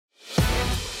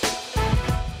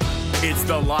It's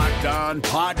the Locked On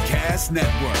Podcast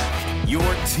Network, your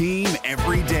team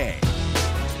every day.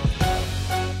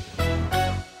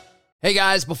 Hey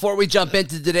guys, before we jump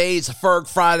into today's Ferg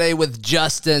Friday with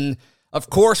Justin,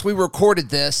 of course we recorded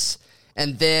this,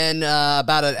 and then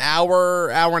about an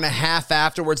hour and a half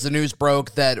afterwards, the news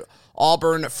broke that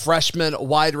Auburn freshman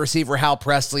wide receiver Hal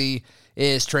Presley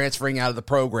is transferring out of the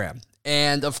program.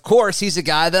 And of course, he's a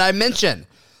guy that I mentioned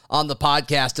on the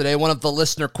podcast today. One of the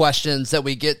listener questions that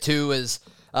we get to is,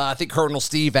 I think Colonel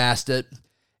Steve asked it.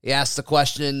 He asked the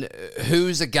question,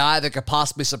 who's a guy that could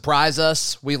possibly surprise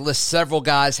us? We list several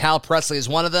guys. Hal Presley is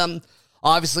one of them.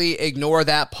 Obviously, ignore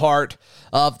that part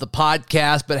of the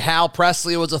podcast, but Hal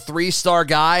Presley was a 3-star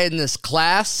guy in this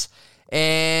class,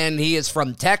 and he is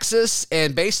from Texas,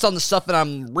 and based on the stuff that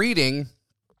I'm reading,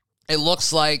 it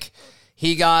looks like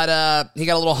he got a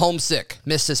little homesick,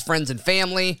 missed his friends and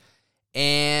family,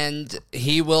 and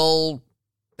he will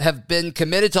have been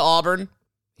committed to Auburn.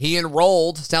 He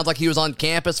enrolled. Sounds like he was on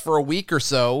campus for a week or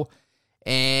so,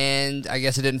 and I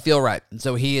guess it didn't feel right. And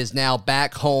so he is now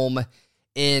back home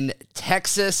in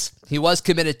Texas. He was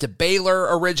committed to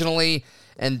Baylor originally,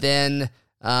 and then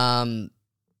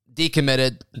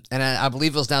decommitted, and I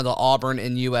believe it was down to Auburn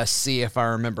and USC, if I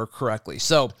remember correctly.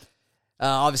 So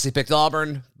obviously picked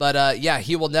Auburn, but yeah,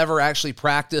 he will never actually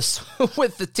practice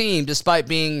with the team despite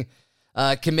being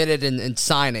committed and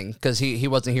signing because he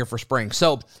wasn't here for spring.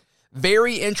 So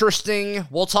very interesting.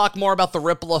 We'll talk more about the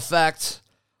ripple effect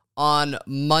on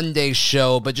Monday's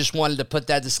show, but just wanted to put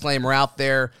that disclaimer out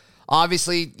there.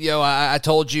 Obviously, I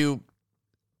told you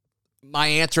my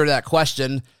answer to that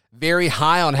question. Very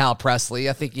high on Hal Presley.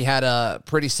 I think he had a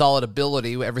pretty solid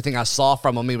ability. Everything I saw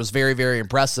from him, he was very, very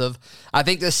impressive. I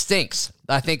think this stinks.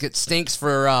 I think it stinks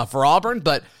for Auburn,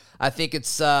 but I think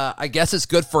it's, I guess it's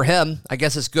good for him. I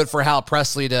guess it's good for Hal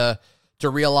Presley to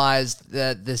realize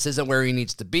that this isn't where he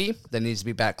needs to be, that he needs to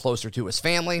be back closer to his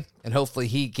family, and hopefully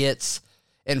he gets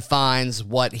and finds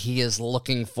what he is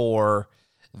looking for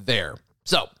there.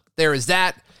 So there is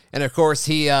that. And of course,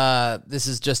 this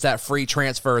is just that free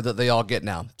transfer that they all get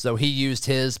now. So he used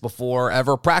his before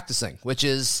ever practicing, which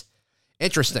is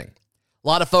interesting. A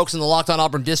lot of folks in the Locked On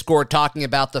Auburn Discord talking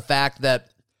about the fact that,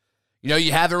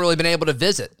 you haven't really been able to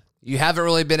visit. You haven't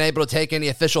really been able to take any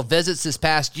official visits this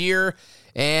past year,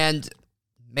 and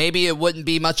maybe it wouldn't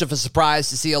be much of a surprise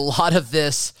to see a lot of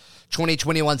this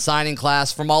 2021 signing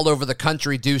class from all over the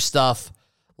country do stuff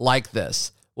like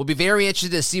this. We'll be very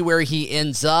interested to see where he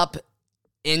ends up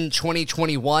in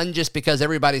 2021 just because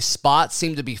everybody's spots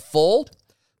seem to be full.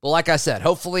 But like I said,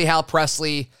 hopefully Hal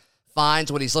Presley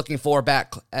finds what he's looking for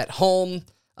back at home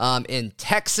in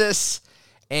Texas.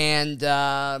 And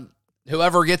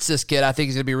whoever gets this kid, I think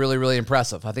he's going to be really, really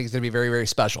impressive. I think he's going to be very, very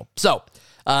special. So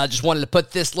just wanted to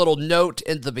put this little note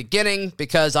in the beginning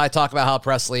because I talk about Hal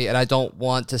Presley and I don't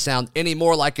want to sound any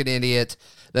more like an idiot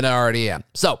than I already am.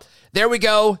 So there we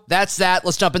go. That's that.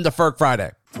 Let's jump into Ferg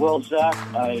Friday. Well, Zach,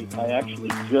 I actually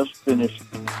just finished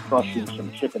crushing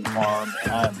some chicken farm.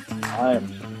 I am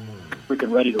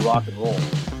freaking ready to rock and roll.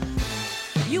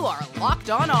 You are Locked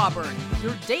On Auburn,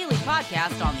 your daily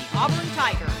podcast on the Auburn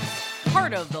Tigers.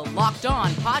 Part of the Locked On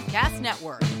Podcast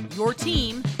Network, your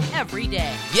team every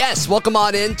day. Yes, welcome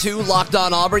on into Locked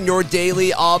On Auburn, your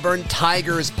daily Auburn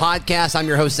Tigers podcast. I'm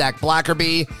your host, Zach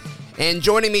Blackerby, and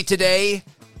joining me today,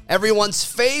 everyone's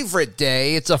favorite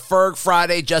day. It's a Ferg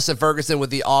Friday. Justin Ferguson with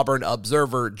the Auburn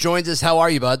Observer joins us. How are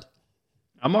you, bud?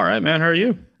 I'm all right, man. How are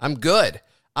you? I'm good.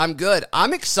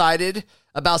 I'm excited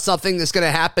about something that's going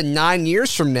to happen 9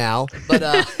 years from now. But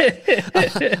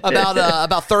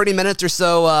about 30 minutes or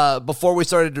so before we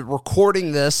started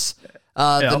recording this,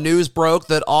 the news broke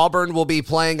that Auburn will be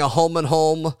playing a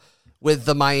home-and-home with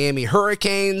the Miami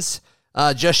Hurricanes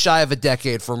just shy of a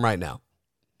decade from right now.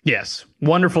 Yes.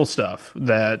 Wonderful stuff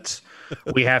that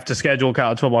we have to schedule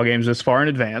college football games this far in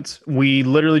advance. We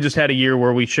literally just had a year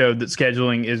where we showed that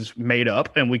scheduling is made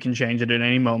up and we can change it at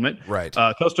any moment. Right.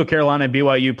 Coastal Carolina and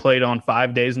BYU played on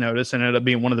 5 days' notice and ended up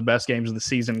being one of the best games of the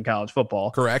season in college football.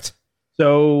 Correct.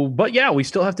 So, but yeah, we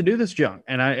still have to do this junk.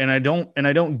 And I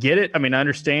don't get it. I mean, I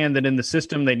understand that in the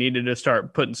system they needed to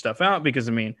start putting stuff out because,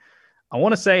 I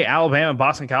want to say Alabama and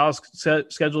Boston College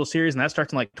schedule a series, and that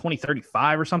starts in like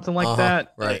 2035 or something like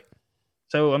that. Right.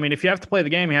 So, if you have to play the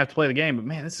game, you have to play the game. But,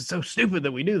 man, this is so stupid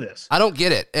that we do this. I don't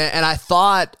get it. And I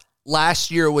thought last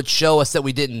year would show us that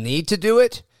we didn't need to do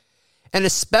it. And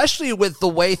especially with the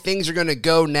way things are going to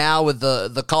go now with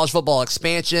the college football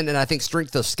expansion, and I think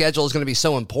strength of schedule is going to be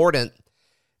so important.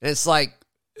 And it's like,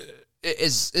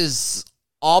 is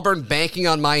Auburn banking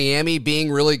on Miami being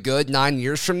really good 9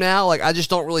 years from now? Like, I just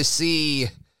don't really see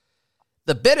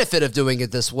the benefit of doing it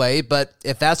this way, but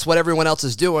if that's what everyone else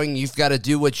is doing, you've got to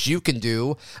do what you can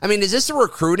do. I mean, is this a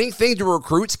recruiting thing? Do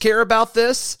recruits care about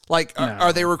this? Like, No.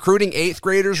 are they recruiting 8th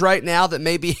graders right now that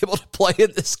may be able to play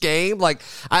in this game? Like,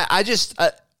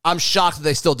 I'm shocked that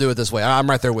they still do it this way. I'm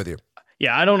right there with you.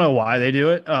 Yeah, I don't know why they do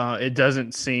it. It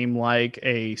doesn't seem like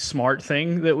a smart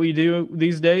thing that we do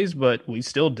these days, but we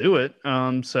still do it.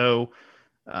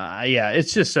 Yeah,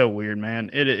 it's just so weird, man.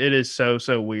 It is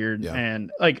so weird. Yeah.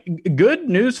 And like, good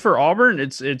news for Auburn.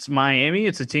 It's Miami.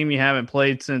 It's a team you haven't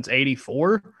played since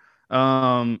 '84.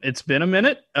 It's been a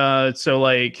minute. So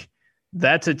like,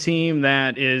 that's a team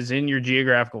that is in your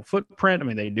geographical footprint. I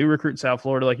mean, they do recruit South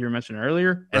Florida, like you were mentioning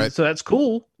earlier, and Right. so that's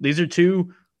cool. These are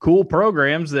two cool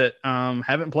programs that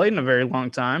haven't played in a very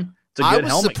long time. It's a good I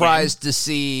was helmet surprised to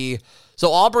see.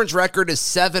 So Auburn's record is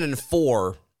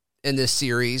 7-4 in this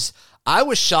series. I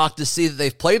was shocked to see that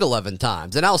they've played 11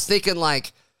 times, and I was thinking,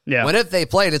 like, Yeah. when if they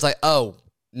played, it's like, oh,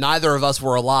 neither of us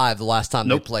were alive the last time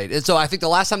Nope. they played. And so I think the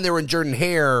last time they were in Jordan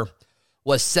Hare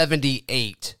was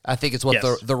 78. I think it's what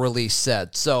Yes. the release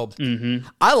said. So Mm-hmm.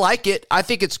 I like it. I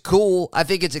think it's cool. I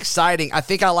think it's exciting. I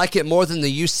think I like it more than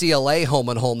the UCLA home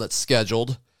and home that's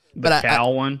scheduled. The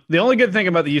Cal one. The only good thing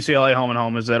about the UCLA home and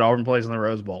home is that Auburn plays in the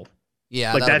Rose Bowl.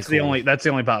 Yeah, Like that'd that's be cool. the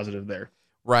only positive there.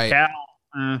 right.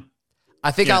 Cal,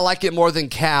 I think Yeah. I like it more than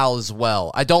Cal as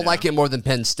well. I don't like it more than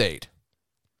Penn State.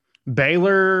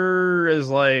 Baylor is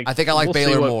like. I think I like we'll see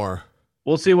Baylor what- more.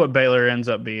 We'll see what Baylor ends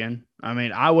up being. I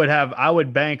mean, I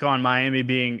would bank on Miami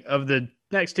being of the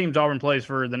next teams Auburn plays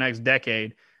for the next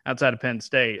decade outside of Penn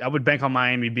State. I would bank on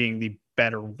Miami being the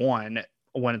better one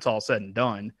when it's all said and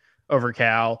done over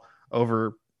Cal,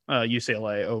 over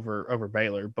UCLA, over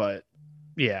Baylor. But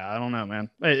yeah, I don't know, man.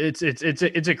 It's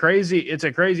a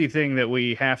crazy thing that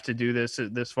we have to do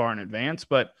this far in advance,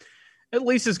 but at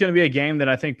least it's going to be a game that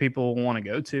I think people will want to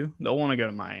go to. They'll want to go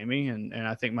to Miami, and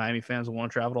I think Miami fans will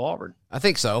want to travel to Auburn. I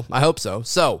think so. I hope so.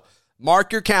 So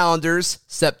mark your calendars.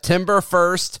 September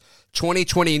 1st,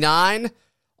 2029,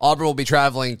 Auburn will be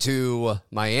traveling to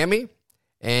Miami.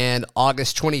 And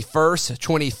August 21st,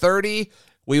 2030,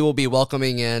 we will be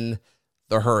welcoming in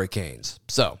the Hurricanes.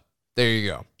 So there you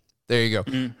go. There you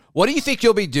go. What do you think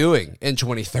you'll be doing in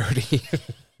 2030?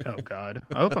 Oh, God.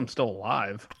 I hope I'm still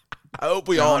alive. I hope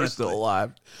we all are Honestly. still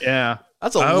alive. Yeah.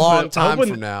 That's a I hope long it- I time hope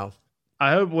from now.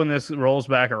 I hope when this rolls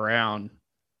back around,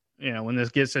 when this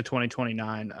gets to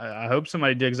 2029, I hope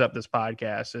somebody digs up this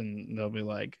podcast and they'll be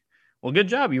like, well, good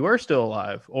job. You were still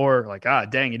alive. Or like,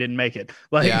 dang, you didn't make it.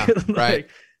 Like, Yeah, right.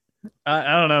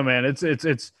 I don't know, man.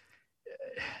 It's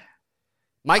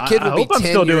My kid I will be hope I'm 10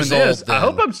 still doing years this. old I then.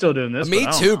 hope I'm still doing this. Me but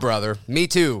I don't too, know. brother. Me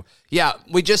too. Yeah,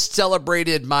 we just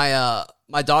celebrated my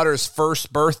my daughter's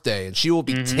first birthday, and she will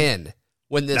be 10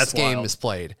 when this That's game wild. is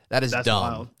played. That is That's dumb.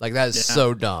 wild. Like, that is Yeah.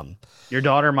 so dumb. Your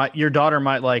daughter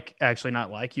might like actually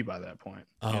not like you by that point.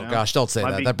 Oh you know? gosh, don't say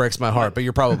Might that. be- That breaks my heart. But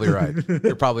you're probably right.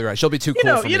 You're probably right. She'll be too You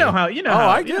cool know, for you me. know how Oh, how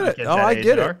I you get know it. kids Oh, that I age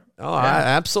get it. are. Oh, Yeah.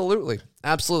 absolutely.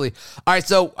 All right,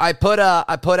 so I put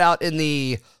out in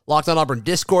the Locked On Auburn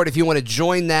Discord. If you want to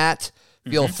join that,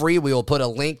 feel free. We will put a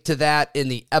link to that in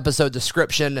the episode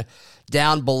description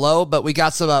down below. But we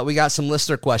got some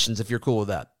listener questions. If you're cool with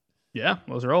that. Yeah,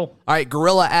 let's roll. All right,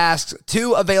 Gorilla asks,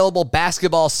 2 available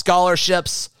basketball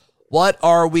scholarships. What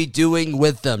are we doing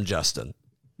with them, Justin?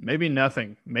 Maybe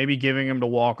nothing. Maybe giving them to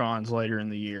walk-ons later in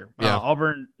the year. Yeah.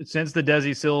 Auburn, since the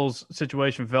Desi Sills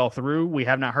situation fell through, we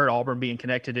have not heard Auburn being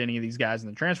connected to any of these guys in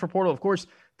the transfer portal. Of course,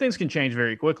 things can change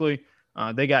very quickly.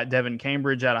 They got Devin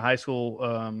Cambridge out of high school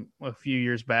a few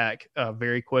years back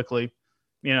very quickly.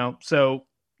 So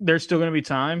there's still going to be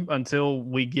time until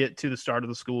we get to the start of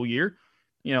the school year.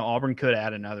 Auburn could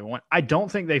add another one. I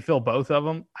don't think they fill both of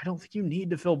them. I don't think you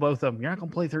need to fill both of them. You're not going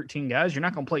to play 13 guys. You're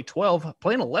not going to play 12.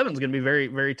 Playing 11 is going to be very,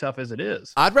 very tough as it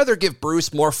is. I'd rather give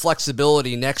Bruce more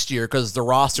flexibility next year because the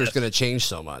roster is going to change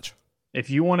so much. If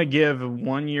you want to give a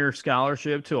 1-year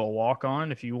scholarship to a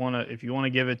walk-on, if you want to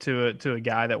give it to a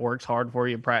guy that works hard for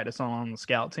you and practice on the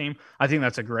scout team, I think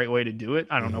that's a great way to do it.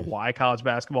 I don't know why college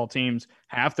basketball teams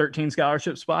have 13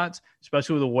 scholarship spots,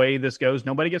 especially with the way this goes.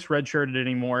 Nobody gets redshirted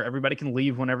anymore. Everybody can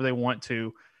leave whenever they want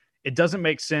to. It doesn't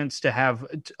make sense to have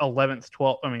 11th,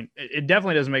 12th. I mean, it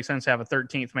definitely doesn't make sense to have a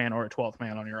 13th man or a 12th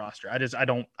man on your roster. I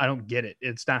don't get it.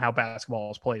 It's not how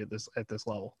basketball is played at this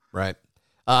level. Right.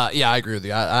 Yeah, I agree with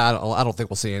you. I don't think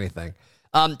we'll see anything.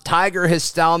 Tiger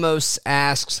Histalmos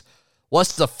asks,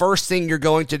 what's the first thing you're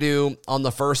going to do on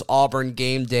the first Auburn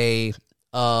game day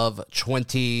of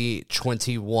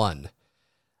 2021?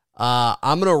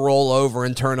 I'm going to roll over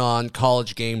and turn on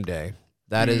College Game Day.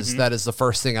 That is the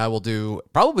first thing I will do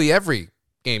probably every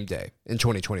game day in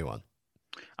 2021.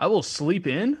 I will sleep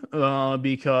in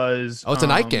because it's a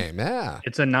night game. Yeah.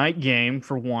 It's a night game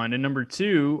for one. And number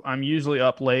two, I'm usually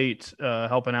up late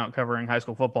helping out covering high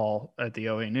school football at the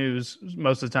OA News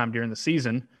most of the time during the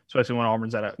season, especially when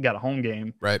Auburn's got a home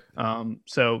game. Right.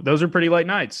 So those are pretty late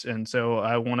nights. And so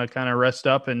I want to kind of rest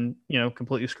up and,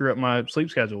 completely screw up my sleep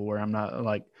schedule where I'm not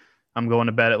like I'm going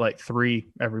to bed at like 3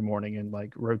 every morning and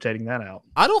like rotating that out.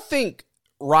 I don't think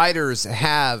writers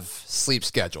have sleep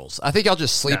schedules. I think I'll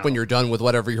just sleep when you're done with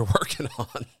whatever you're working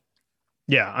on.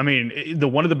 Yeah, I mean,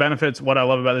 one of the benefits, what I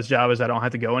love about this job is I don't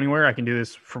have to go anywhere. I can do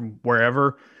this from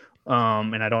wherever,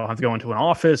 and I don't have to go into an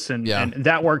office, and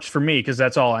that works for me because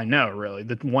that's all I know, really.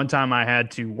 The one time I had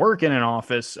to work in an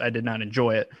office, I did not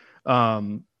enjoy it.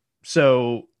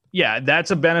 So, yeah,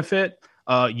 that's a benefit.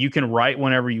 You can write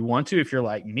whenever you want to if you're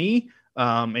like me.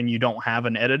 And you don't have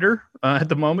an editor at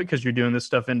the moment because you're doing this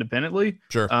stuff independently.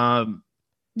 Sure.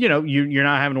 You're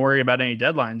not having to worry about any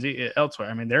deadlines elsewhere.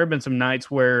 I mean, there have been some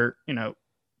nights where,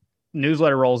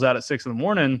 newsletter rolls out at 6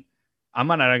 a.m. I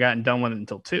might not have gotten done with it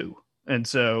until 2. And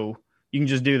so you can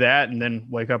just do that and then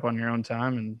wake up on your own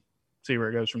time and see where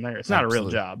it goes from there. It's not a real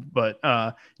job, but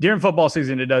during football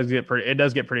season, it does get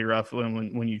pretty rough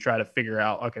when you try to figure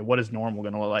out, okay, what is normal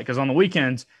going to look like? Because on the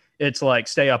weekends, it's like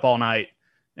stay up all night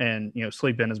and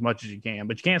sleep in as much as you can,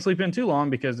 but you can't sleep in too long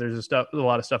because there's a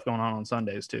lot of stuff going on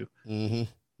Sundays too. Mm-hmm.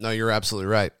 No, you're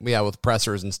absolutely right. Yeah, with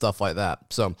pressers and stuff like that.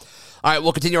 So, all right,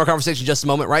 we'll continue our conversation in just a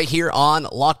moment right here on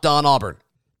Locked On Auburn.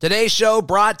 Today's show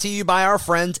brought to you by our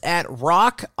friends at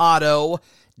rockauto.com.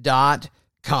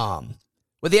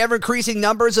 With the ever-increasing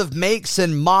numbers of makes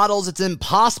and models, it's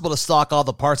impossible to stock all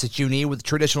the parts that you need with a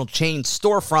traditional chain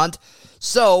storefront.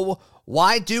 So,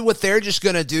 why do what they're just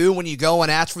going to do when you go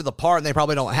and ask for the part and they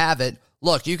probably don't have it?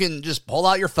 Look, you can just pull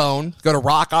out your phone, go to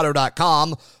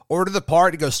rockauto.com, order the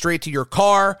part, it goes straight to your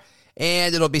car,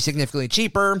 and it'll be significantly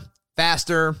cheaper,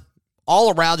 faster,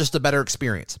 all around just a better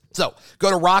experience. So go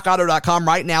to rockauto.com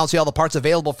right now and see all the parts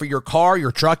available for your car,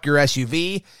 your truck, your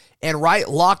SUV, and write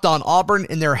Locked On Auburn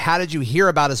in their How Did You Hear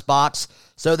About Us box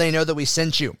so they know that we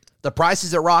sent you. The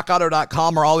prices at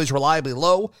rockauto.com are always reliably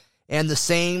low and the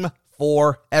same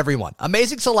for everyone.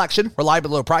 Amazing selection,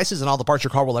 reliably low prices, and all the parts your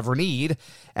car will ever need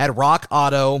at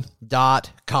rockauto.com.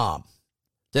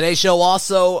 Today's show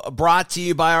also brought to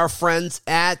you by our friends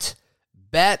at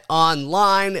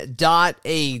betonline.ag.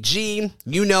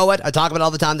 You know it. I talk about it all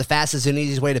the time, the fastest and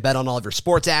easiest way to bet on all of your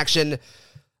sports action.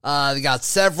 They got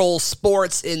several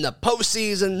sports in the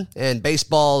postseason, and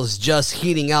baseball is just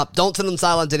heating up. Don't sit on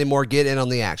silent anymore. Get in on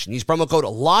the action. Use promo code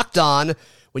LOCKEDON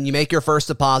when you make your first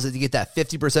deposit to get that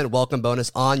 50% welcome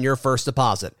bonus on your first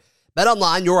deposit.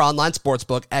 BetOnline, your online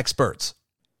sportsbook experts.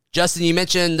 Justin, you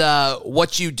mentioned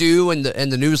what you do in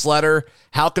the newsletter.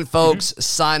 How can folks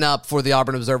sign up for the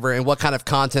Auburn Observer, and what kind of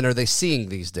content are they seeing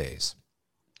these days?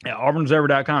 Yeah,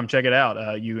 auburnobserver.com. Check it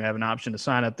out. You have an option to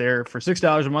sign up there for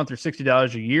 $6 a month or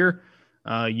 $60 a year.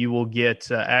 You will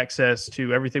get access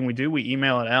to everything we do. We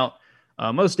email it out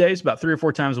most days, about 3 or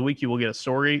 4 times a week. You will get a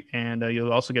story, and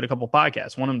you'll also get a couple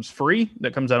podcasts. One of them is free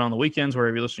that comes out on the weekends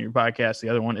wherever you listen to your podcast. The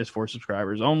other one is for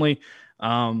subscribers only.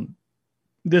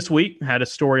 This week had a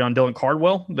story on Dylan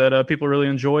Cardwell that people really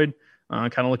enjoyed.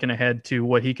 Kind of looking ahead to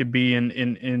what he could be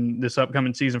in this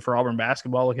upcoming season for Auburn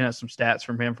basketball, looking at some stats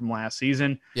from him from last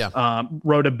season. Yeah.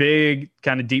 Wrote a big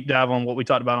kind of deep dive on what we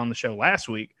talked about on the show last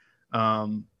week,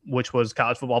 which was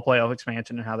college football playoff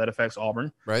expansion and how that affects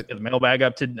Auburn. Right. Get the mailbag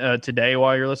up to today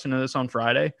while you're listening to this on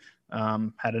Friday.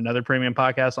 Had another premium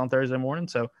podcast on Thursday morning.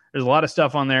 So there's a lot of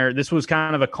stuff on there. This was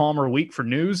kind of a calmer week for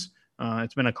news.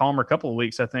 It's been a calmer couple of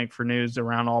weeks, I think, for news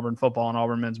around Auburn football and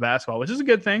Auburn men's basketball, which is a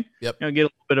good thing. Yep. Get a little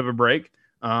bit of a break.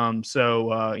 Kind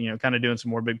of doing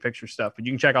some more big picture stuff. But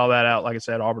you can check all that out, like I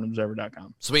said,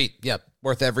 auburnobserver.com. Sweet. Yep.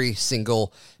 Worth every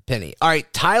single penny. All right.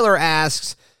 Tyler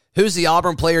asks, who's the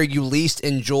Auburn player you least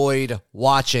enjoyed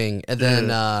watching? And then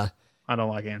I don't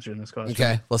like answering this question.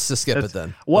 Okay. Let's just skip it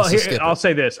then. Well, I'll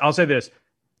say this.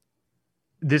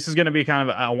 This is going to be kind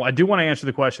of, I do want to answer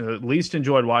the question that least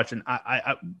enjoyed watching.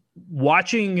 I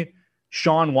watching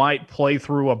Sean White play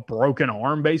through a broken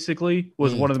arm basically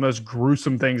was one of the most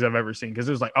gruesome things I've ever seen. Cause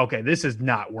it was like, okay, this is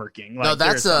not working. Like, no,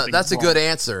 that's a good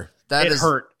answer.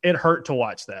 It hurt to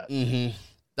watch that. Mm-hmm.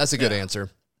 That's a good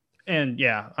answer. And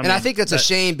yeah. I think it's a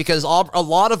shame because a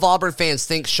lot of Auburn fans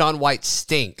think Sean White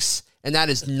stinks. And that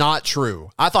is not true.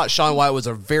 I thought Sean White was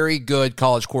a very good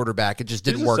college quarterback. It just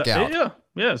didn't work out.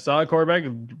 Yeah, solid quarterback. A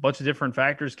bunch of different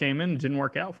factors came in. It didn't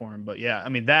work out for him. But yeah, I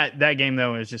mean, that game,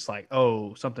 though, is just like,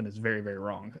 oh, something is very, very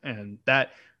wrong. And that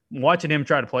watching him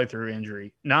try to play through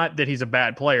injury, not that he's a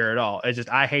bad player at all. It's just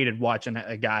I hated watching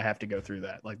a guy have to go through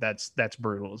that. Like, that's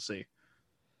brutal to see.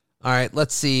 All right,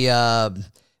 let's see.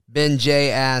 Ben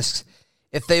J asks,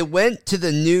 if they went to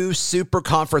the new super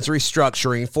conference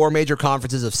restructuring, 4 major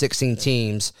conferences of 16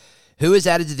 teams, who is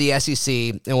added to the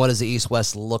SEC and what does the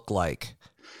East-West look like?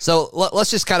 So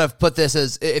let's just kind of put this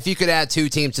as, if you could add 2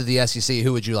 teams to the SEC,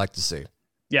 who would you like to see?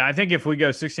 Yeah, I think if we go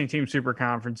 16-team super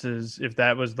conferences, if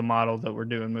that was the model that we're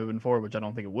doing moving forward, which I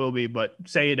don't think it will be, but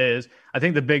say it is, I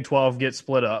think the Big 12 gets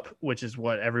split up, which is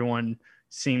what everyone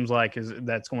seems like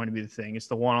that's going to be the thing. It's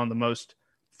the one on the most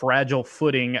fragile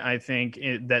footing, I think.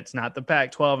 That's not the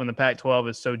Pac-12, and the Pac-12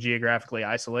 is so geographically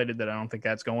isolated that I don't think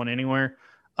that's going anywhere.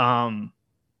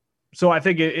 So I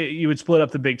think you would split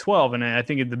up the Big 12, and I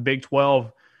think in the Big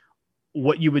 12,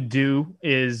 what you would do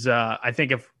is I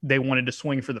think if they wanted to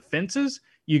swing for the fences,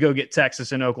 you go get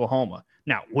Texas and Oklahoma.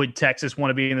 Now, would Texas want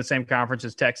to be in the same conference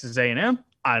as Texas A&M?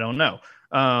 I don't know.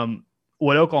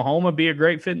 Would Oklahoma be a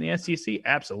great fit in the SEC?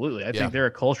 Absolutely. I think they're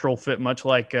a cultural fit, much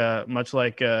like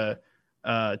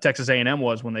Texas A&M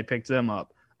was when they picked them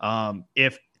up.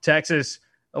 If Texas,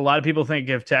 a lot of people think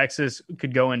if Texas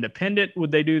could go independent,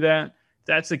 would they do that? If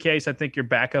that's the case, I think your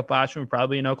backup option would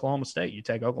probably be in Oklahoma State. You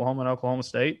take Oklahoma and Oklahoma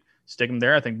State, stick them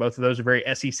there. I think both of those are very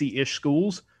SEC-ish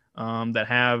schools that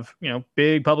have,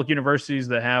 big public universities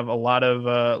that have a lot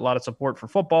of support for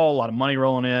football, a lot of money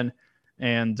rolling in,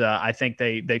 and I think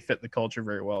they fit the culture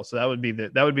very well. So that would be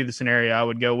the scenario I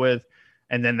would go with,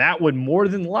 and then that would more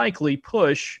than likely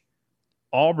push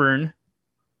Auburn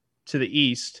to the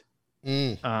east.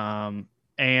 I'll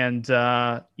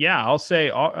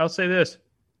say this: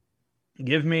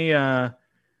 give me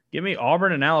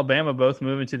Auburn and Alabama both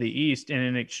moving to the east, and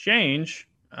in exchange,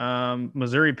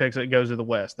 Missouri goes to the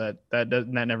west. That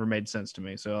never made sense to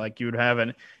me. So like you would have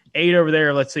an 8 over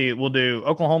there. Let's see, we'll do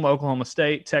Oklahoma, Oklahoma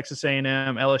State, Texas A&M,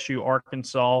 LSU,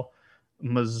 Arkansas,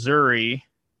 Missouri,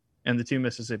 and the 2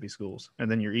 Mississippi schools. And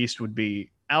then your east would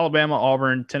be Alabama,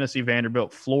 Auburn, Tennessee,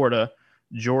 Vanderbilt, Florida,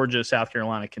 Georgia, South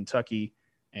Carolina, Kentucky,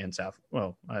 and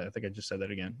I think I just said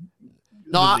that again.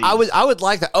 No, I would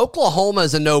like that. Oklahoma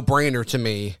is a no-brainer to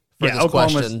me.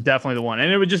 Oklahoma's definitely the one,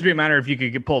 and it would just be a matter if you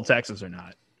could pull Texas or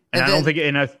not. And I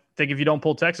think if you don't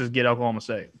pull Texas, get Oklahoma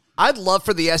State. I'd love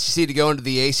for the SEC to go into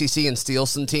the ACC and steal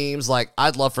some teams. Like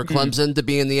I'd love for Clemson to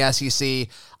be in the SEC.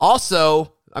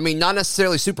 Also, I mean, not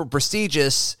necessarily super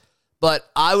prestigious, but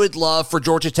I would love for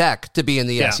Georgia Tech to be in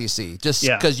the SEC, just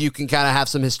because you can kind of have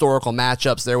some historical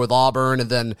matchups there with Auburn, and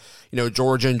then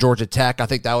Georgia and Georgia Tech. I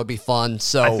think that would be fun.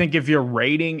 So I think if you're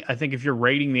rating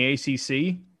the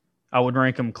ACC, I would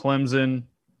rank them Clemson,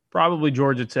 probably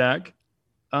Georgia Tech,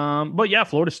 but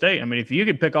Florida State. I mean, if you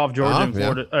could pick off Georgia and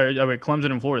Florida,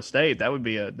 Clemson and Florida State, that would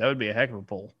be a heck of a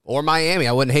pull. Or Miami,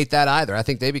 I wouldn't hate that either. I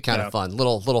think they'd be kind of fun,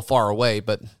 little far away,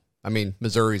 but I mean,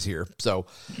 Missouri's here, so.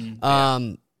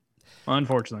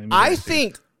 Unfortunately, I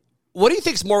think. What do you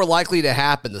think is more likely to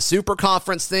happen? The super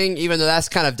conference thing, even though that's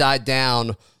kind of died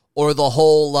down, or the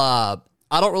whole? I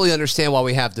don't really understand why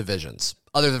we have divisions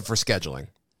other than for scheduling.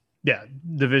 Yeah,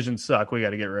 divisions suck. We got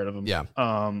to get rid of them. Yeah.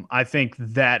 I think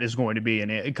that is going to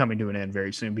be coming to an end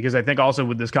very soon, because I think also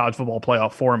with this college football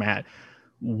playoff format,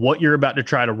 what you're about to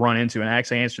try to run into, and I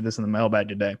actually answered this in the mailbag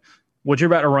today, what you're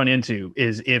about to run into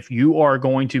is if you are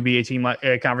going to be a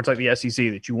conference like the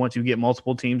SEC that you want to get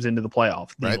multiple teams into the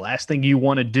playoff, the last thing you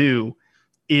want to do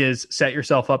is set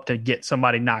yourself up to get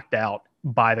somebody knocked out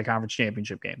by the conference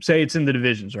championship game. Say it's in the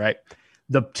divisions, right?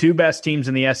 The 2 best teams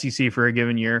in the SEC for a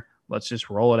given year, let's just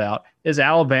roll it out, is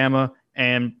Alabama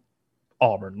and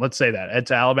Auburn. Let's say that. It's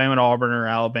Alabama and Auburn, or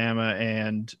Alabama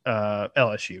and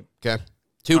LSU. Okay.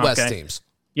 2 West teams.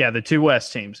 Yeah, the 2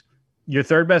 West teams. Your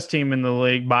 3rd best team in the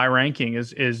league by ranking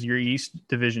is your East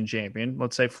Division champion.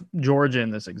 Let's say Georgia in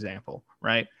this example,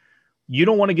 right? You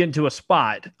don't want to get into a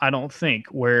spot, I don't think,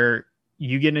 where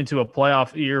you get into a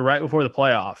playoff, you're right before the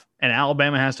playoff, and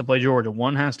Alabama has to play Georgia.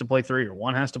 One has to play 3, or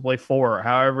one has to play 4, or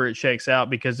however it shakes out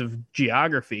because of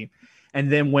geography.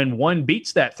 And then when one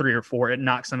beats that 3 or 4, it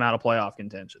knocks them out of playoff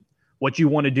contention. What you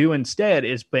want to do instead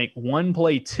is make one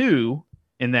play 2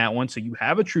 in that one, so you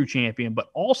have a true champion, but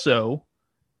also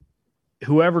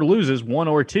whoever loses 1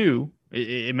 or 2,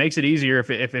 it makes it easier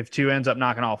if 2 ends up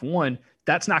knocking off 1.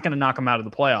 That's not going to knock them out of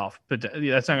the playoff. But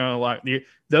that's not going to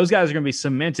those guys are going to be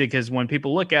cemented, because when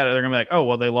people look at it, they're going to be like, oh,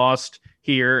 well, they lost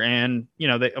here. And,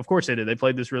 of course they did. They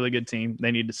played this really good team.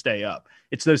 They need to stay up.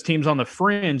 It's those teams on the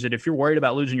fringe that if you're worried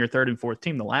about losing your 3rd and 4th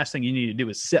team, the last thing you need to do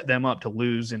is set them up to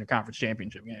lose in a conference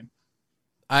championship game.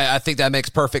 I think that makes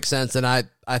perfect sense. And I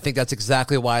think that's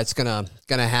exactly why it's going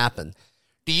to happen.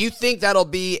 Do you think that'll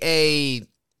be a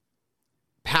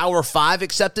Power 5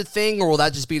 accepted thing, or will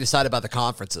that just be decided by the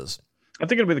conferences? I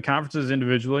think it'll be the conferences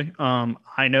individually.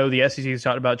 I know the SEC has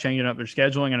talked about changing up their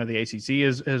scheduling. I know the ACC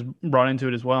has brought into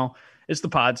it as well. it's the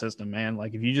pod system, man.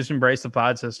 Like if you just embrace the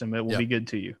pod system, it will be good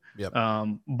to you.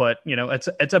 But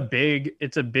it's a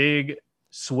big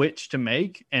switch to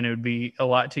make, and it would be a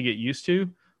lot to get used to.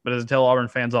 But as I tell Auburn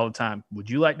fans all the time, would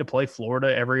you like to play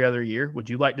Florida every other year? Would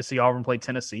you like to see Auburn play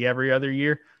Tennessee every other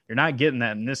year? You're not getting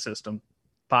that in this system.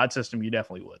 Pod system, you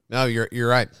definitely would. No, you're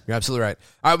right. You're absolutely right.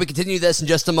 All right, we continue this in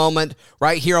just a moment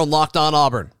right here on Locked On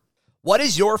Auburn. What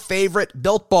is your favorite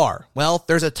Built Bar? Well,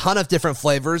 there's a ton of different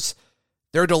flavors.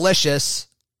 They're delicious.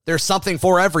 There's something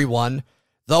for everyone.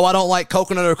 Though I don't like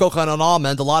coconut or coconut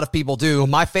almond, a lot of people do.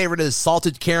 My favorite is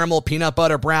salted caramel, peanut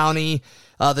butter brownie.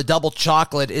 The double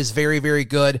chocolate is very, very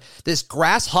good. This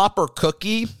grasshopper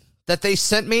cookie that they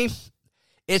sent me,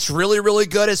 it's really, really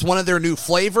good. It's one of their new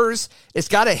flavors. It's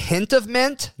got a hint of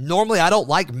mint. Normally, I don't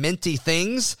like minty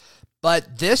things,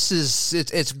 but this is,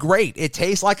 it's great. It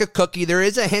tastes like a cookie. There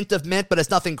is a hint of mint, but it's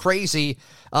nothing crazy.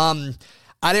 I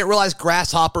didn't realize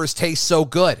grasshoppers taste so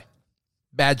good.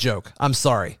 Bad joke. I'm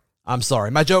sorry.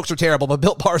 My jokes are terrible, but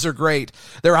Built Bars are great.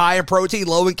 They're high in protein,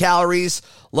 low in calories,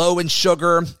 low in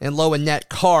sugar, and low in net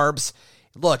carbs.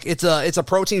 Look, it's a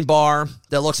protein bar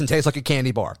that looks and tastes like a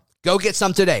candy bar. Go get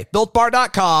some today.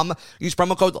 BuiltBar.com. Use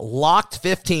promo code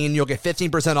LOCKED15. You'll get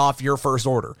 15% off your first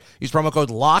order. Use promo code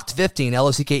LOCKED15,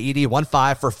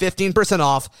 LOCKED15 for 15%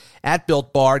 off at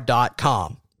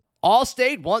BuiltBar.com.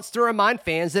 Allstate wants to remind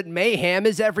fans that mayhem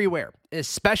is everywhere,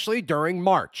 especially during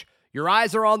March. Your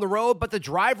eyes are on the road, but the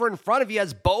driver in front of you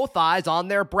has both eyes on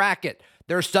their bracket.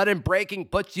 Their sudden braking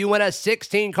puts you in a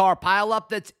 16-car pileup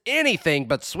that's anything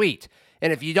but sweet.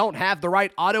 And if you don't have the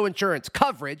right auto insurance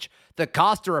coverage, the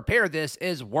cost to repair this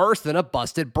is worse than a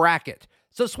busted bracket.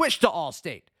 So switch to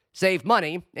Allstate. Save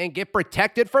money and get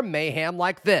protected from mayhem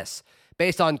like this.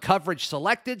 Based on coverage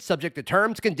selected, subject to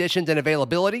terms, conditions, and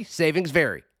availability, savings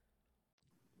vary.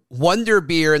 Wonder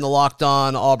Beer in the Locked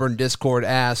On Auburn Discord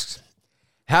asks,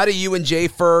 how do you and Jay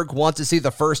Ferg want to see the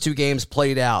first two games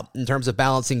played out in terms of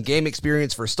balancing game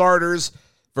experience for starters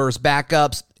versus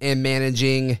backups and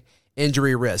managing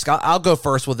injury risk? I'll go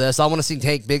first with this. I want to see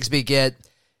Tank Bigsby get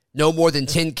no more than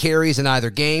 10 carries in either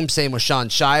game. Same with Sean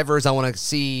Shivers. I want to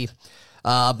see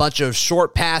a bunch of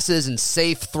short passes and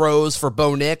safe throws for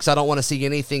Bo Nix. I don't want to see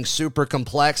anything super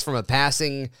complex from a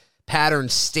passing pattern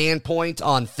standpoint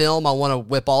on film. I want to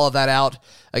whip all of that out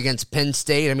against Penn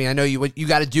State. I mean, I know you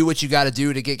got to do what you got to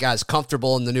do to get guys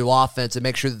comfortable in the new offense and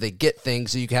make sure that they get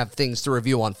things so you can have things to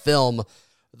review on film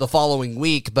the following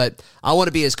week. But I want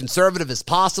to be as conservative as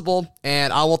possible,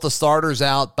 and I want the starters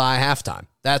out by halftime.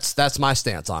 That's my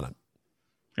stance on it.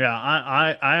 Yeah,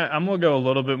 I'm going to go a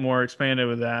little bit more expanded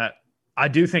with that. I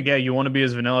do think, you want to be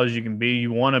as vanilla as you can be.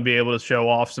 You want to be able to show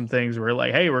off some things where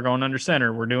like, hey, we're going under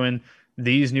center. We're doing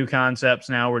these new concepts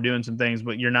now. We're doing some things,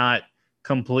 but you're not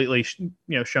completely,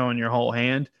 showing your whole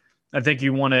hand. I think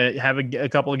you want to have a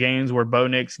couple of games where Bo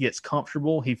Nix gets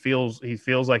comfortable. He feels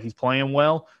like he's playing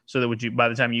well, so that by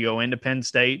the time you go into Penn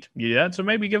State, you do that. So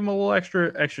maybe give him a little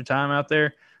extra time out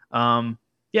there.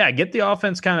 Get the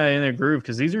offense kind of in their groove,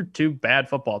 because these are two bad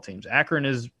football teams. Akron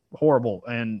is horrible,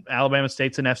 and Alabama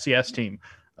State's an FCS team.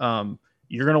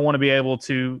 You're going to want to be able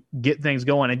to get things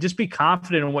going and just be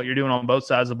confident in what you're doing on both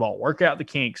sides of the ball. Work out the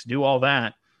kinks, do all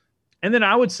that. And then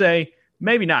I would say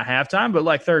maybe not halftime, but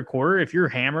like third quarter, if you're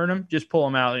hammering them, just pull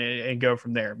them out and go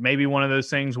from there. Maybe one of those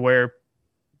things where,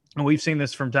 and we've seen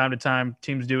this from time to time,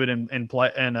 teams do it in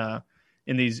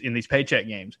these paycheck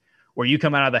games, where you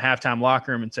come out of the halftime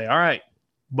locker room and say, all right,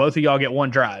 both of y'all get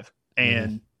one drive,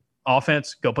 and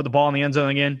offense, go put the ball in the end zone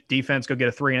again. Defense, go get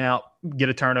a 3-and-out, get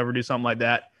a turnover, do something like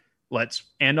that. Let's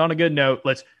end on a good note.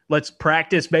 Let's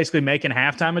practice basically making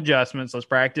halftime adjustments. Let's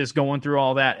practice going through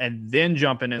all that and then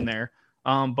jumping in there.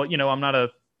 But I'm not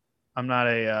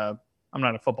a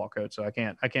football coach, so I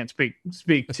can't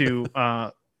speak to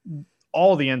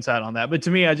all the insight on that. But to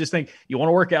me, I just think you want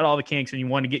to work out all the kinks and you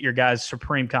want to get your guys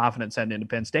supreme confidence heading into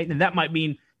Penn State, and that might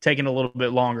mean taking a little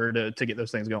bit longer to get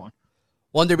those things going.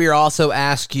 Wonder Beer also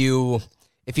asked you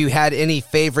if you had any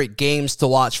favorite games to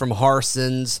watch from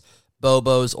Harson's,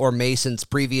 Bobo's, or Mason's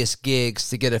previous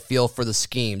gigs to get a feel for the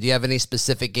scheme. Do you have any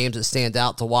specific games that stand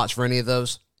out to watch for any of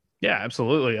those? Yeah,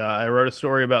 absolutely. I wrote a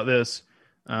story about this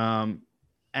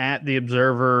at the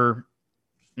Observer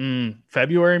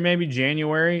February, maybe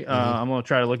January. I'm going to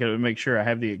try to look at it and make sure I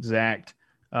have the exact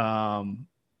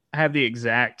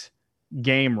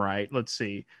game right. Let's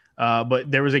see.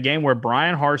 But there was a game where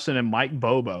Brian Harsin and Mike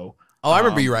Bobo. Oh, I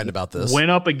remember you writing about this.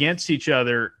 Went up against each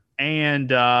other,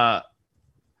 and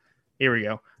here we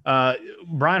go.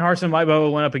 Brian Harsin and Mike Bobo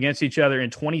went up against each other in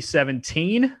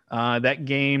 2017. That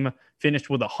game finished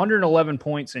with 111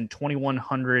 points and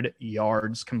 2,100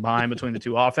 yards combined between the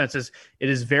two offenses. It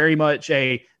is very much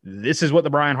this is what the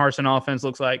Brian Harsin offense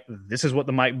looks like. This is what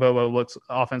the Mike Bobo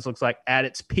offense looks like at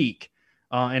its peak.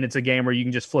 And it's a game where you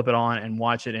can just flip it on and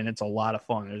watch it, and it's a lot of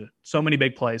fun. There's so many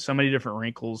big plays, so many different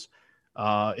wrinkles.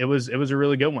 It was a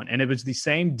really good one. And it was the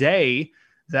same day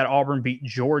that Auburn beat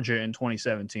Georgia in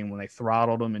 2017 when they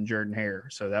throttled them in Jordan-Hare.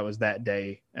 So that was that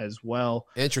day as well.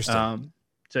 Interesting.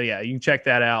 So yeah, you can check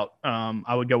that out.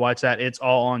 I would go watch that. It's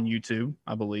all on YouTube,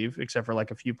 I believe, except for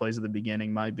like a few plays at the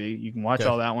beginning might be. You can watch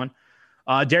all that one.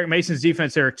 Derek Mason's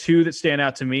defense, there are two that stand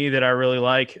out to me that I really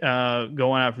like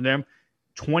going out from them.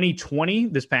 2020,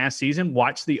 this past season,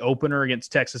 watch the opener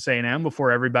against Texas A&M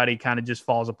before everybody kind of just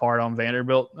falls apart on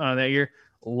Vanderbilt that year.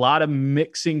 A lot of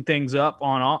mixing things up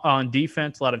on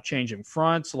defense, a lot of changing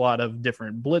fronts, a lot of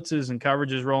different blitzes and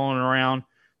coverages rolling around.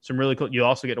 Some really cool. You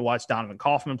also get to watch Donovan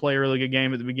Kaufman play a really good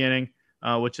game at the beginning,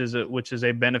 which is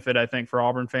a benefit, I think, for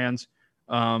Auburn fans.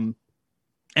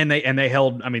 And they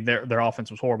held. I mean, their offense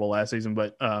was horrible last season,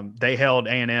 but they held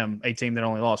A&M, a team that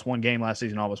only lost one game last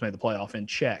season, almost made the playoff, in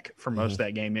check for most of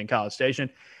that game in College Station.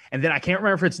 And then I can't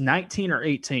remember if it's 19 or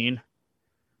 18,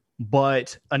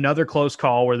 but another close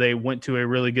call where they went to a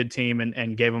really good team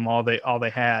and gave them all they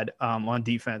had on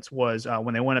defense was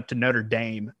when they went up to Notre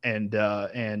Dame and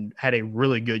had a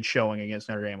really good showing against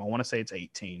Notre Dame. I want to say it's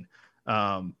 18.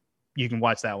 You can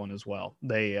watch that one as well.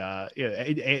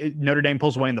 Notre Dame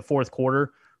pulls away in the fourth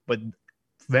quarter, but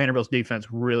Vanderbilt's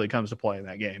defense really comes to play in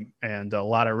that game, and a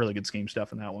lot of really good scheme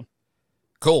stuff in that one.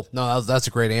 Cool. No, that's a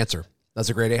great answer. That's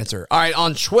a great answer. All right,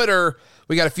 on Twitter,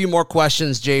 we got a few more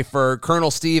questions, Jay Ferg. Colonel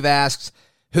Steve asks,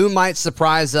 who might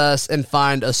surprise us and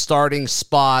find a starting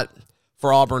spot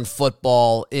for Auburn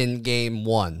football in game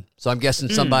one? So I'm guessing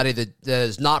somebody that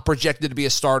is not projected to be a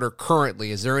starter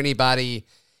currently. Is there anybody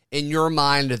in your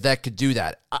mind that could do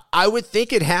that? I would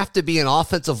think it'd have to be an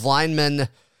offensive lineman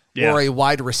or a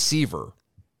wide receiver.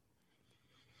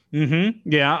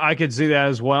 Yeah, I could see that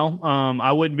as well.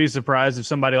 I wouldn't be surprised if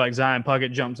somebody like Zion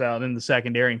Puckett jumps out in the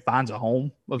secondary and finds a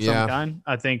home of some kind.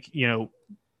 I think,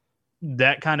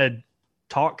 that kind of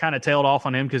talk kind of tailed off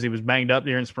on him because he was banged up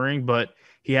during spring, but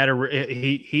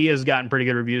he he has gotten pretty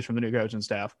good reviews from the new coaching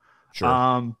staff.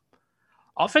 Sure.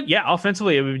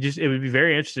 Offensively, it would be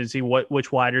very interesting to see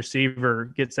which wide receiver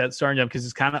gets that starting job, because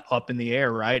it's kind of up in the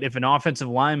air, right? If an offensive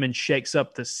lineman shakes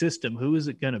up the system, who is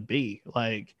it going to be?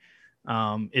 Like,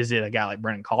 is it a guy like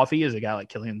Brennan Coffey? Is it a guy like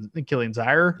Killian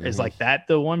Zaire? Is like that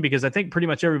the one? Because I think pretty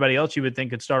much everybody else you would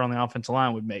think could start on the offensive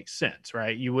line would make sense,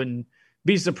 right? You wouldn't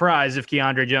be surprised if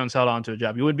Keandre Jones held on to a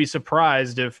job. You wouldn't be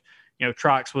surprised if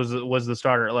Trox was the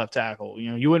starter at left tackle.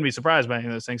 You wouldn't be surprised by any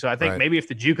of those things. So I think maybe if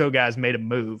the JUCO guys made a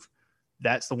move,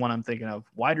 that's the one I'm thinking of.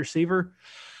 Wide receiver.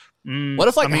 What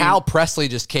if Hal Presley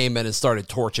just came in and started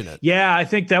torching it? Yeah, I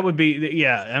think that would be,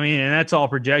 and that's all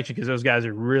projection because those guys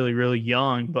are really, really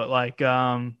young. But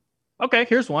okay,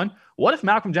 here's one. What if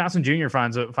Malcolm Johnson Jr.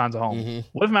 finds a home?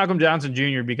 What if Malcolm Johnson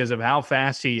Jr., because of how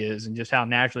fast he is and just how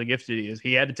naturally gifted he is,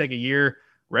 he had to take a year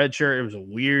redshirt. It was a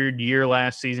weird year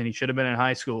last season. He should have been in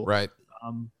high school. Right.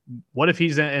 What if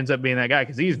he ends up being that guy?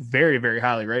 Because he's very, very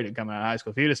highly rated coming out of high school.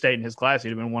 If he'd have stayed in his class, he'd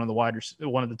have been one of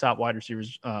the top wide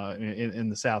receivers in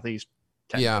the Southeast.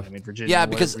 Yeah, I mean, Virginia. Yeah,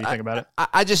 because you think about it.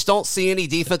 I just don't see any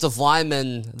defensive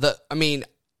linemen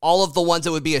all of the ones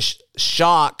that would be a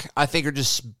shock, I think, are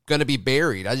just going to be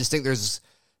buried. I just think there's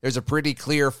a pretty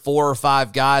clear 4 or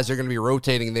 5 guys that are going to be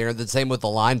rotating there. The same with the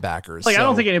linebackers. I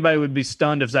don't think anybody would be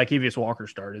stunned if Zykevious Walker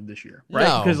started this year,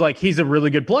 right? Because he's a really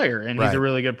good player and he's a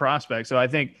really good prospect. So I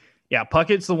think,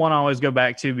 Puckett's the one I always go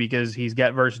back to because he's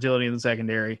got versatility in the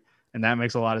secondary, and that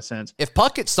makes a lot of sense. If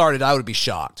Puckett started, I would be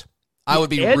shocked. I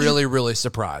would be really, really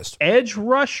surprised. Edge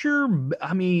rusher,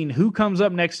 who comes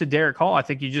up next to Derek Hall? I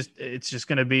think it's just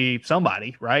going to be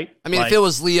somebody, right? If it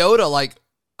was Leota,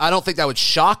 I don't think that would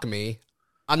shock me.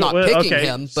 I'm not picking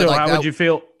him. But so how would you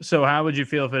feel? So how would you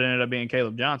feel if it ended up being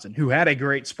Caleb Johnson, who had a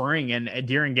great spring and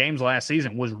during games last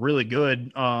season was really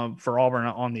good for Auburn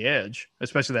on the edge,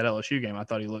 especially that LSU game? I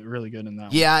thought he looked really good in that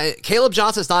one. Yeah, Caleb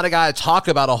Johnson's not a guy I talk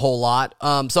about a whole lot.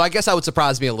 So I guess that would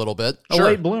surprise me a little bit. A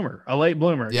late bloomer.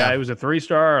 Yeah, he was a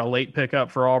 3-star, a late pickup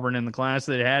for Auburn in the class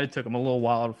that he had. It took him a little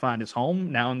while to find his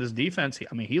home. Now in this defense,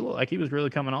 he looked like he was really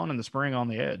coming on in the spring on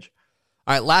the edge.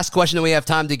 All right, last question that we have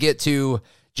time to get to,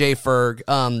 Jay Ferg.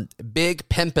 Big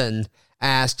Pimpin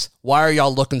asks, why are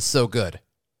y'all looking so good?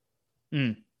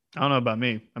 I don't know about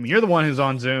me. You're the one who's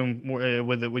on Zoom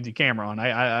with your camera on.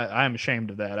 I am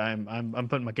ashamed of that. I'm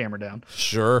putting my camera down.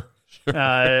 Sure.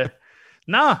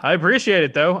 Nah, I appreciate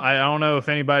it though. I don't know if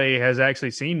anybody has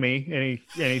actually seen me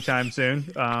anytime soon,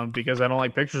 because I don't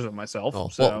like pictures of myself. Oh,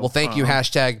 so, well, thank you.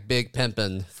 Hashtag Big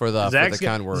Pimpin' for the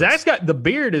kind words. Zach's got the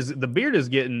beard is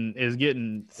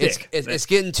getting thick. It's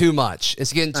getting too much.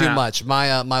 It's getting too much.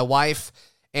 My wife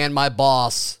and my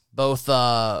boss both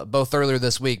earlier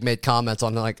this week made comments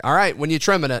on like, all right, when you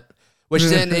trimming it, which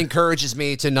then encourages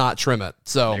me to not trim it.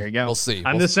 So there you go. We'll see.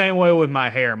 I'm the same way with my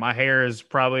hair. My hair is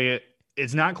probably,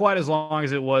 it's not quite as long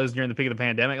as it was during the peak of the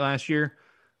pandemic last year,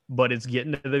 but it's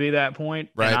getting to be that point.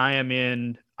 Right.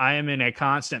 And I am in a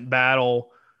constant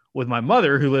battle with my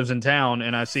mother who lives in town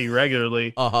and I see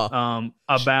regularly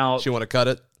about she want to cut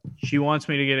it. She wants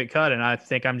me to get it cut, and I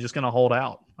think I'm just going to hold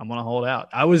out. I'm going to hold out.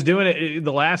 I was doing it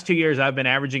the last 2 years. I've been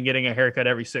averaging getting a haircut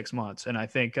every 6 months, and I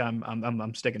think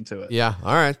I'm sticking to it. Yeah.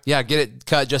 All right. Yeah. Get it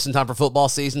cut just in time for football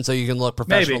season, so you can look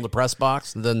professional in the press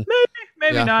box. And then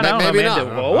maybe not. Maybe not.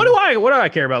 What do I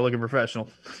care about looking professional?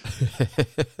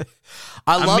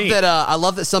 I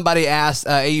love that somebody asked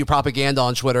AU Propaganda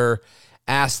on Twitter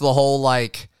asked the whole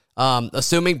like,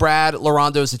 assuming Brad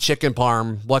Larondo's a chicken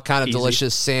parm, what kind of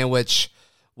delicious sandwich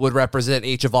would represent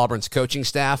each of Auburn's coaching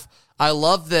staff? I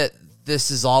love that this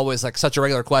is always like such a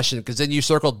regular question, because then you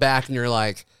circled back and you're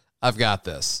like, I've got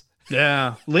this.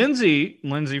 Yeah. Lindsay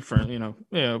for,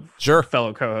 sure,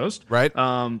 fellow co-host, right?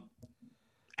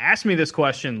 Asked me this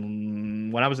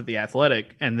question when I was at the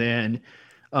Athletic, and then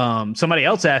somebody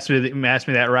else asked me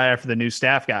that right after the new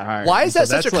staff got hired. Why is that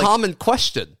such a common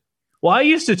question? Well, I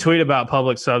used to tweet about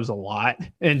public subs a lot,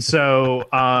 and so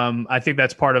I think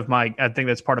that's part of my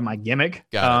gimmick.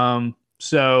 Got it.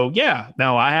 So yeah,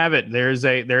 no, I have it. There is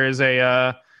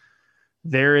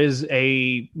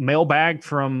a mailbag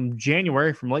from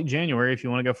late January, if you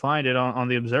want to go find it on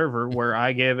the Observer, where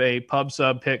I give a pub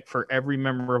sub pick for every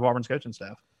member of Auburn's coaching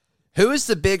staff. Who is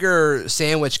the bigger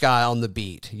sandwich guy on the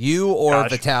beat, you or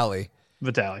Vitale?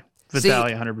 Vitale,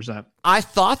 100%. I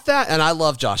thought that, and I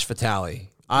love Josh Vitale.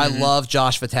 I love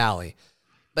Josh Vitale.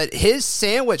 But his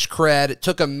sandwich cred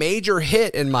took a major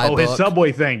hit in my book. Oh, his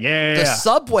Subway thing. Yeah. The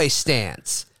Subway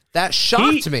stance. That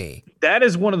shocked me. That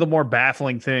is one of the more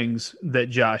baffling things that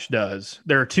Josh does.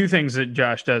 There are two things that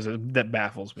Josh does that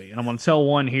baffles me. And I'm going to tell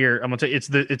one here. I'm going to tell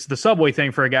you, it's the Subway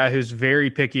thing for a guy who's very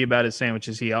picky about his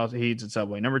sandwiches. He eats at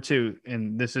Subway. Number two,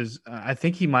 and this is, I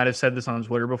think he might have said this on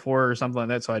Twitter before or something like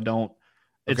that, so I don't.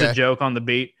 It's a joke on the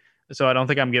beat. So I don't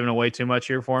think I'm giving away too much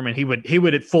here for him. And he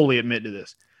would fully admit to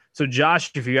this. So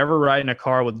Josh, if you ever ride in a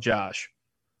car with Josh,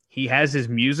 he has his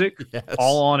music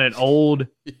all on an old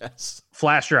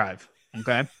flash drive.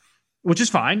 Okay. Which is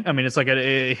fine. I mean, it's like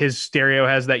his stereo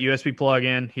has that USB plug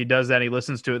in. He does that. He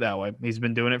listens to it that way. He's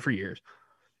been doing it for years.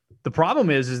 The problem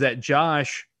is that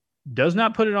Josh does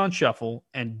not put it on shuffle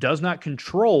and does not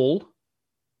control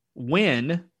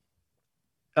when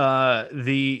what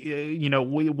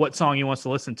song he wants to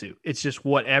listen to. It's just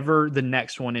whatever the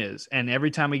next one is. And every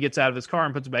time he gets out of his car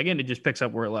and puts it back in, it just picks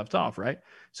up where it left off, right?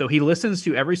 So he listens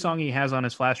to every song he has on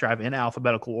his flash drive in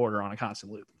alphabetical order on a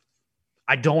constant loop.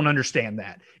 I don't understand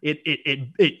that.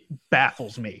 It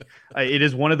baffles me. It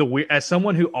is one of the weird, as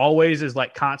someone who always is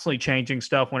like constantly changing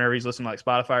stuff whenever he's listening to like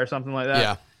Spotify or something like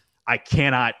that.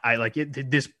 Yeah.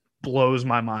 This blows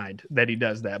my mind that he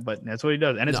does that, but that's what he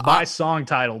does. And it's by song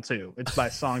title too. It's by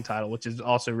song title, which is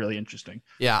also really interesting.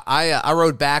 Yeah. I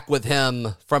rode back with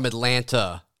him from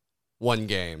Atlanta one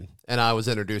game and I was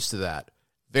introduced to that.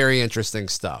 Very interesting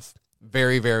stuff.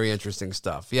 Very, very interesting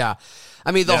stuff. Yeah.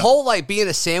 I mean, the whole like being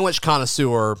a sandwich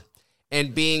connoisseur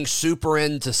and being super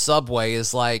into Subway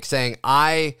is like saying,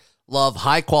 I love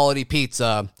high quality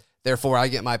pizza. Therefore I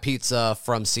get my pizza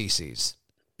from Cece's.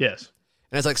 Yes.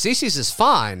 And it's like, Cece's is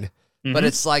fine, but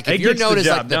it's like, if you're known as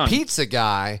like the pizza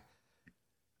guy,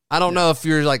 I don't know if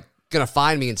you're like going to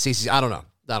find me in Cece's. I don't know.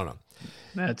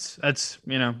 That's it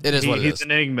is what it is. He's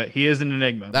an enigma. He is an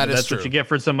enigma. That's true. What you get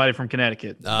for somebody from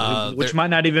Connecticut, which might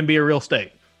not even be a real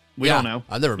state. We don't know.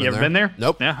 I've never been there. You ever been there?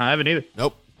 Nope. Yeah, I haven't either.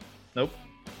 Nope.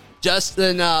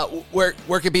 Justin,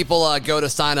 where can people go to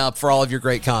sign up for all of your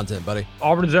great content, buddy?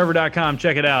 AuburnObserver.com.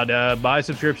 Check it out. Buy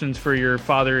subscriptions for your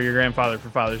father or your grandfather for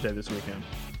Father's Day this weekend.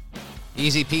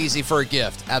 Easy peasy for a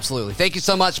gift. Absolutely. Thank you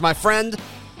so much, my friend.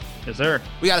 Yes, sir.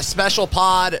 We got a special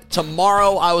pod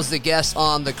tomorrow. I was the guest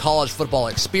on the College Football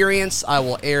Experience. I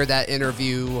will air that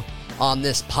interview on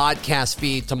this podcast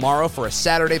feed tomorrow for a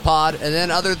Saturday pod. And then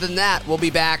other than that, we'll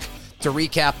be back to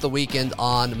recap the weekend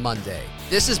on Monday.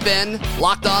 This has been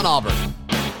Locked On Auburn.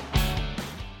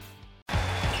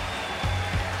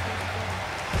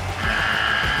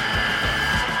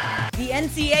 The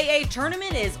NCAA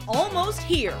tournament is almost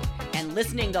here, and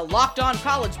listening to Locked On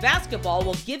College Basketball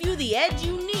will give you the edge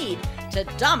you need to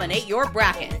dominate your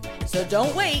bracket. So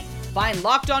don't wait. Find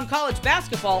Locked On College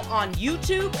Basketball on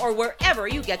YouTube or wherever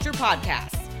you get your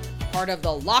podcasts. Part of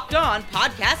the Locked On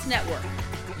Podcast Network.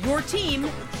 Your team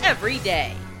every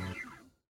day.